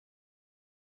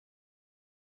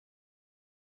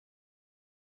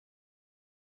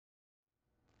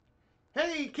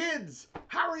Hey kids,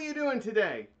 how are you doing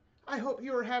today? I hope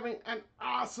you are having an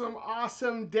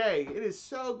awesome day. It is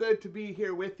so good to be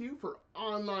here with you for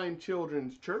online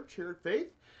children's church here at Faith,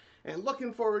 and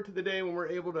looking forward to the day when we're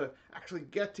able to actually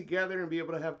get together and be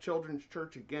able to have children's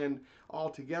church again all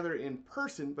together in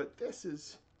person. But this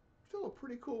is still a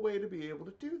pretty cool way to be able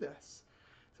to do this.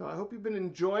 So I hope you've been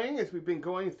enjoying as we've been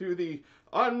going through the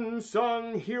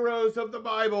unsung heroes of the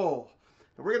Bible.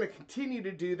 And we're going to continue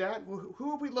to do that.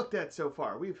 Who have we looked at so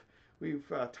far? We've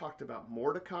talked about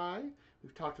Mordecai.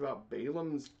 We've talked about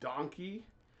Balaam's donkey.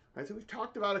 Right? So we've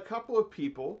talked about a couple of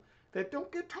people that don't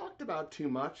get talked about too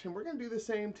much, and we're going to do the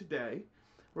same today.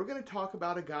 We're going to talk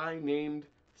about a guy named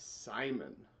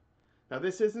Simon. Now,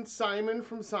 this isn't Simon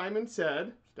from Simon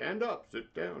Said. Stand up,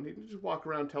 sit down. He didn't just walk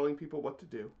around telling people what to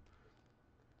do.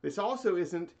 This also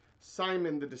isn't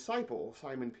Simon the disciple,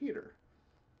 Simon Peter.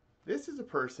 This is a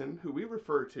person who we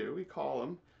refer to, we call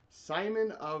him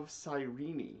Simon of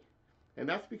Cyrene. And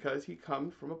that's because he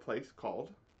comes from a place called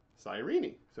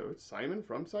Cyrene. So it's Simon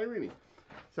from Cyrene.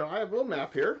 So I have a little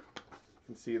map here. You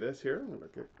can see this here. I'm going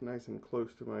to get nice and close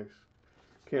to my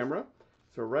camera.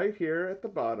 So right here at the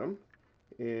bottom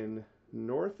in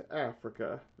North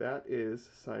Africa, that is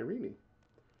Cyrene.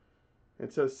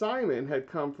 And so Simon had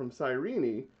come from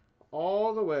Cyrene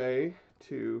all the way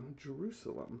to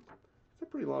Jerusalem. It's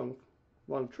a pretty long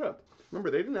trip. Remember,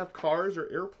 they didn't have cars or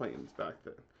airplanes back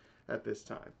then at this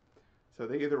time. So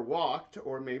they either walked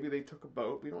or maybe they took a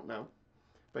boat. We don't know.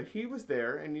 But he was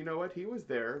there, and you know what? He was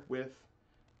there with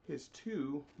his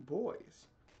two boys.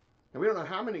 And we don't know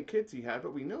how many kids he had,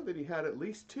 but we know that he had at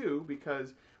least two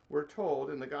because we're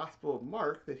told in the Gospel of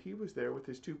Mark that he was there with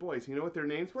his two boys. You know what their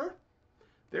names were?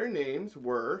 Their names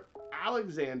were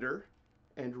Alexander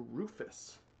and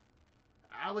Rufus.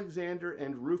 Alexander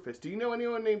and Rufus. Do you know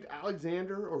anyone named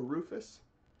Alexander or Rufus?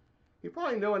 You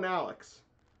probably know an Alex,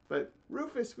 but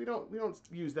Rufus, we don't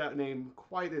use that name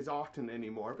quite as often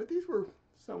anymore, but these were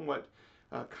somewhat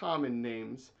common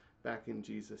names back in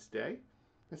Jesus' day.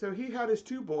 And so he had his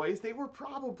two boys. They were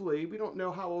probably, we don't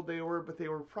know how old they were, but they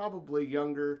were probably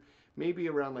younger, maybe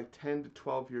around like 10 to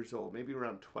 12 years old, maybe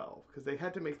around 12, because they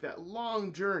had to make that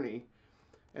long journey,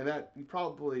 and that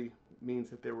probably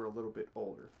means that they were a little bit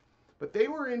older. But they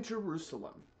were in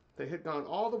Jerusalem. They had gone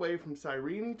all the way from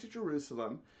Cyrene to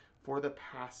Jerusalem for the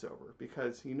Passover,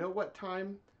 because you know what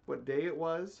time, what day it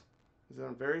was? It was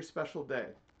on a very special day.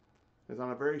 It was on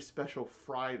a very special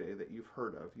Friday that you've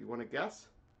heard of. You want to guess?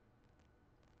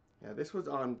 Yeah, this was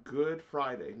on Good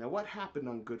Friday. Now, what happened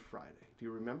on Good Friday? Do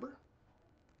you remember?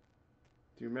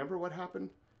 Do you remember what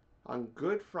happened? On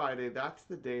Good Friday, that's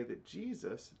the day that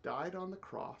Jesus died on the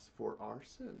cross for our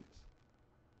sins.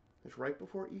 It's right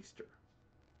before Easter.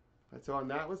 And so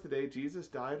that was the day Jesus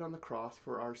died on the cross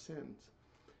for our sins.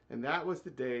 And that was the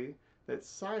day that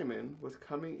Simon was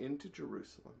coming into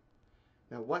Jerusalem.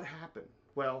 Now, what happened?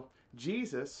 Well,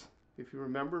 Jesus, if you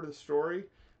remember the story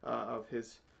of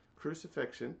his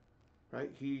crucifixion,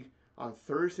 right? On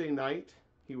Thursday night,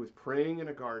 he was praying in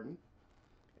a garden,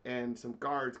 and some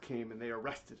guards came and they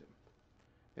arrested him.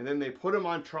 And then they put him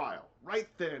on trial. Right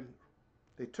then,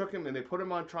 they took him and they put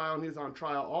him on trial, and he was on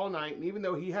trial all night. And even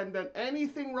though he hadn't done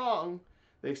anything wrong,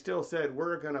 they still said,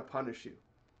 "We're going to punish you,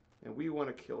 and we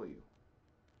want to kill you."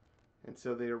 And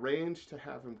so they arranged to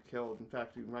have him killed. In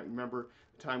fact, you might remember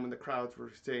the time when the crowds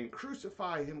were saying,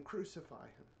 "Crucify him, crucify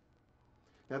him."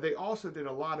 Now, they also did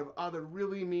a lot of other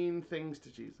really mean things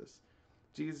to Jesus.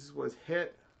 Jesus was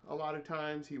hit a lot of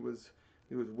times. He was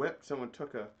whipped. Someone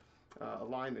took a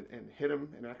line and hit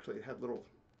him, and actually it had little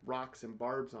rocks and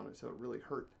barbs on it, so it really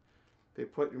hurt. They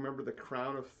put, remember, the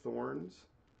crown of thorns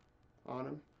on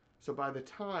him? So by the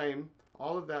time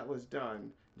all of that was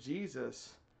done,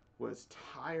 Jesus was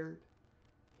tired.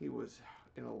 He was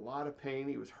in a lot of pain.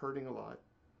 He was hurting a lot.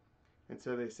 And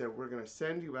so they said, "We're going to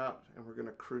send you out and we're going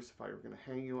to crucify you. We're going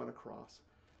to hang you on a cross."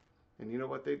 And you know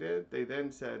what they did? They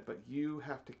then said, "But you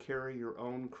have to carry your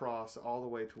own cross all the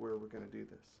way to where we're going to do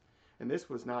this." And this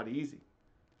was not easy.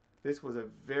 This was a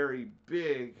very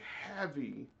big,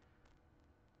 heavy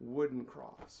wooden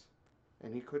cross.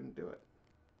 And he couldn't do it.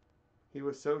 He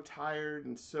was so tired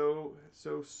and so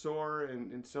sore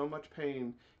and in so much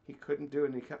pain, he couldn't do it.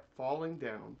 And he kept falling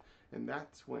down. And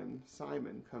that's when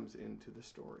Simon comes into the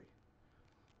story.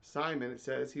 Simon, it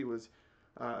says, he was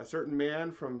a certain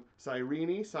man from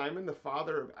Cyrene. Simon, the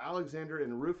father of Alexander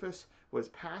and Rufus, was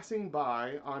passing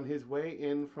by on his way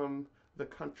in from the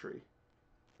country.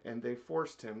 And they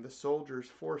forced him, the soldiers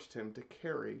forced him to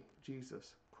carry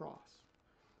Jesus' cross.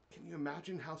 Can you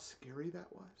imagine how scary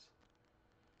that was?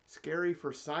 Scary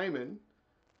for Simon,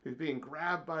 who's being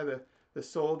grabbed by the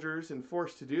soldiers and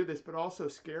forced to do this, but also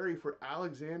scary for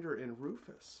Alexander and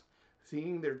Rufus,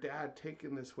 seeing their dad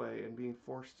taken this way and being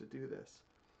forced to do this.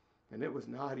 And it was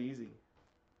not easy.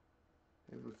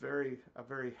 It was a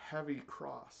very heavy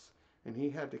cross, and he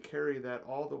had to carry that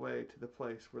all the way to the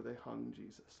place where they hung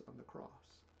Jesus on the cross.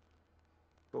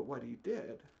 But what he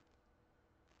did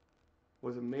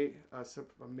was an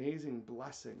amazing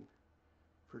blessing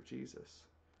for Jesus.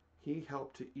 He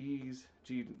helped to ease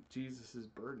Jesus'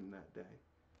 burden that day.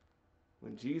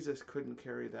 When Jesus couldn't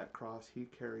carry that cross, he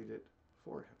carried it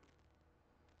for him.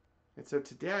 And so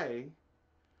today,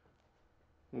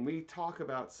 when we talk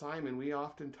about Simon, we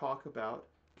often talk about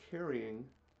carrying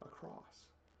a cross.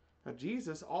 Now,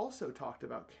 Jesus also talked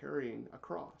about carrying a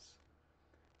cross.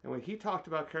 And when he talked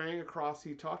about carrying a cross,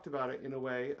 he talked about it in a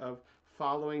way of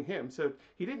following him. So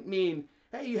he didn't mean,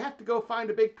 hey, you have to go find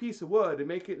a big piece of wood and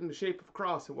make it in the shape of a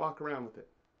cross and walk around with it.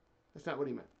 That's not what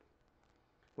he meant.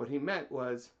 What he meant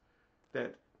was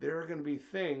that there are going to be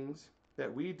things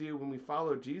that we do when we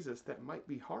follow Jesus that might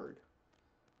be hard.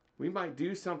 We might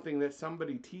do something that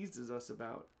somebody teases us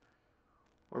about.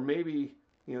 Or maybe,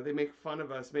 they make fun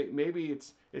of us. Maybe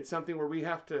it's something where we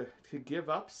have to give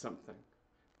up something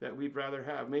that we'd rather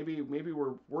have. Maybe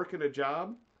we're working a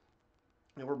job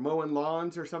and we're mowing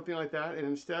lawns or something like that, and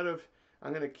instead of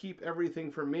I'm going to keep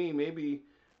everything for me, maybe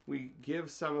we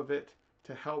give some of it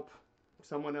to help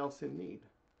someone else in need.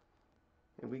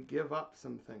 And we give up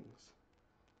some things.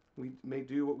 We may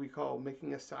do what we call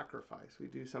making a sacrifice. We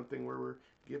do something where we're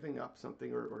giving up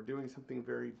something or doing something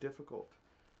very difficult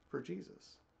for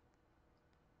Jesus.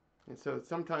 And so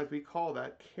sometimes we call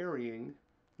that carrying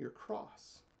your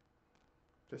cross.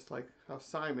 Just like how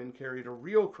Simon carried a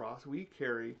real cross, we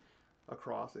carry a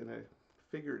cross in a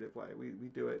figurative way. We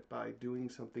do it by doing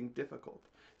something difficult.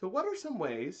 So what are some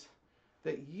ways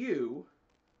that you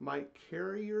might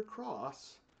carry your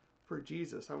cross for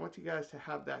Jesus? I want you guys to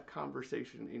have that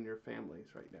conversation in your families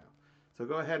right now. So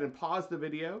go ahead and pause the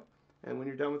video, and when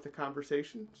you're done with the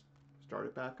conversation, start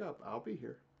it back up. I'll be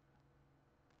here.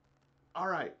 All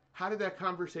right, how did that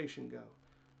conversation go?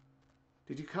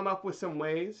 Did you come up with some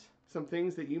ways, some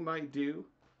things that you might do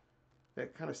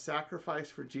that kind of sacrifice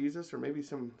for Jesus, or maybe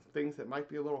some things that might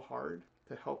be a little hard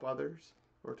to help others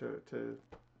or to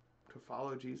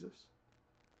follow Jesus?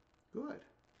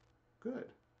 Good.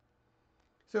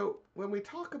 So when we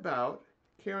talk about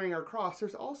carrying our cross,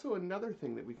 there's also another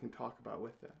thing that we can talk about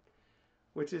with that,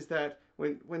 which is that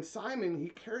when Simon, he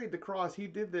carried the cross, he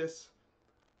did this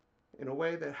in a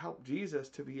way that helped Jesus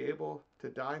to be able to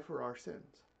die for our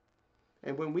sins.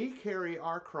 And when we carry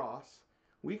our cross,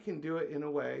 we can do it in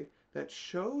a way that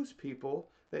shows people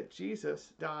that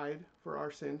Jesus died for our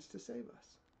sins to save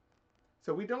us.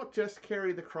 So we don't just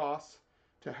carry the cross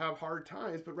to have hard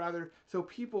times, but rather so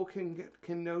people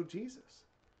can know Jesus.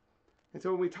 And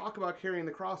so when we talk about carrying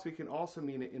the cross, we can also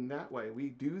mean it in that way. We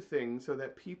do things so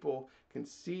that people can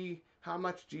see how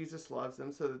much Jesus loves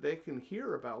them, so that they can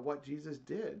hear about what Jesus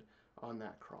did on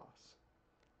that cross.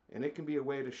 And it can be a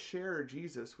way to share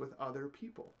Jesus with other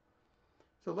people.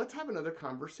 So let's have another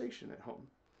conversation at home.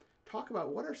 Talk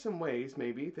about what are some ways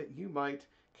maybe that you might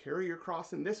carry your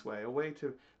cross in this way, a way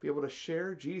to be able to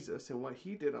share Jesus and what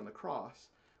he did on the cross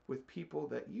with people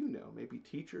that you know, maybe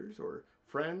teachers or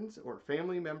friends or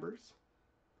family members.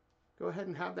 Go ahead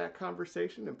and have that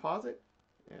conversation and pause it,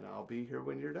 and I'll be here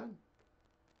when you're done.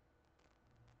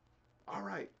 All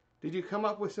right. Did you come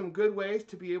up with some good ways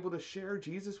to be able to share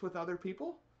Jesus with other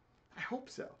people? I hope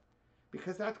so.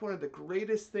 Because that's one of the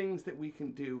greatest things that we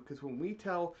can do. Because when we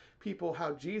tell people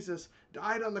how Jesus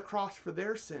died on the cross for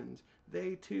their sins,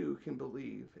 they too can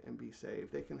believe and be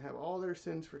saved. They can have all their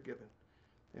sins forgiven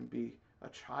and be a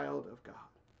child of God.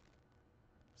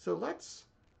 So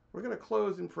we're going to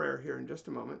close in prayer here in just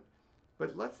a moment.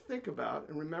 But let's think about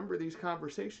and remember these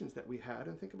conversations that we had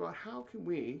and think about how can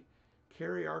we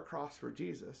carry our cross for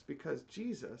Jesus, because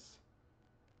Jesus,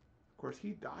 of course,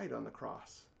 he died on the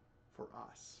cross for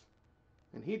us.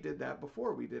 And he did that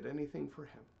before we did anything for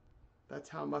him. That's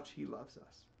how much he loves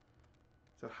us.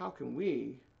 So how can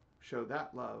we show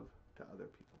that love to other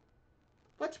people?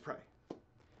 Let's pray.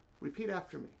 Repeat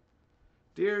after me.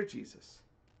 Dear Jesus,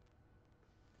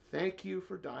 thank you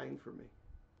for dying for me.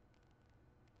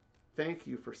 Thank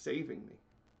you for saving me.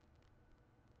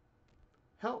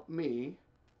 Help me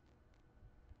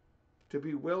to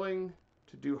be willing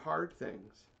to do hard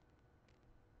things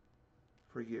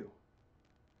for you.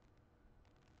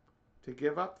 To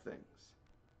give up things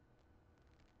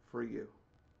for you.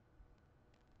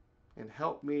 And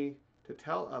help me to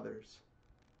tell others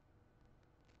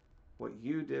what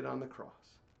you did on the cross.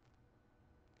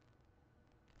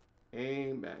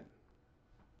 Amen.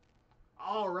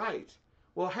 All right.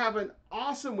 Well, have an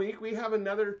awesome week. We have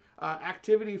another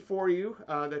activity for you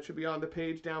that should be on the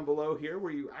page down below here,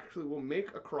 where you actually will make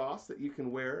a cross that you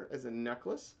can wear as a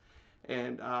necklace.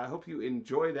 And I hope you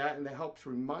enjoy that, and that helps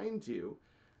remind you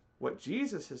what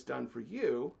Jesus has done for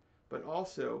you, but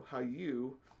also how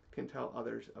you can tell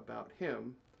others about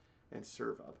him and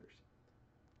serve others.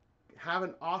 Have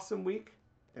an awesome week,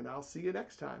 and I'll see you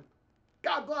next time.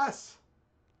 God bless.